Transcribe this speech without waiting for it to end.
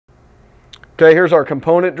Okay, here's our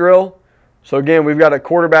component drill. So again, we've got a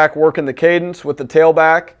quarterback working the cadence with the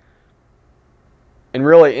tailback, and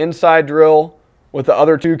really inside drill with the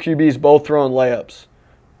other 2 QBs both throwing layups.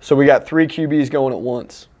 So we got 3 QBs going at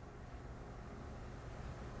once.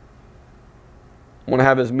 I want to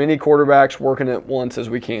have as many quarterbacks working at once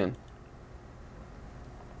as we can.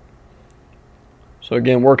 So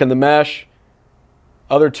again, working the mesh.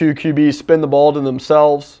 Other 2 QBs spin the ball to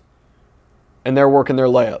themselves, and they're working their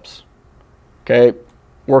layups. Okay,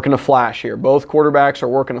 working a flash here. Both quarterbacks are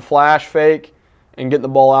working a flash fake and getting the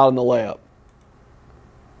ball out in the layup.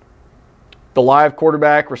 The live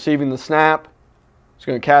quarterback receiving the snap. He's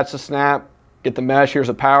going to catch the snap, get the mesh. Here's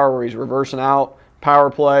a power where he's reversing out.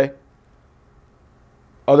 Power play.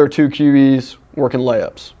 Other 2 QBs working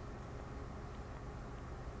layups.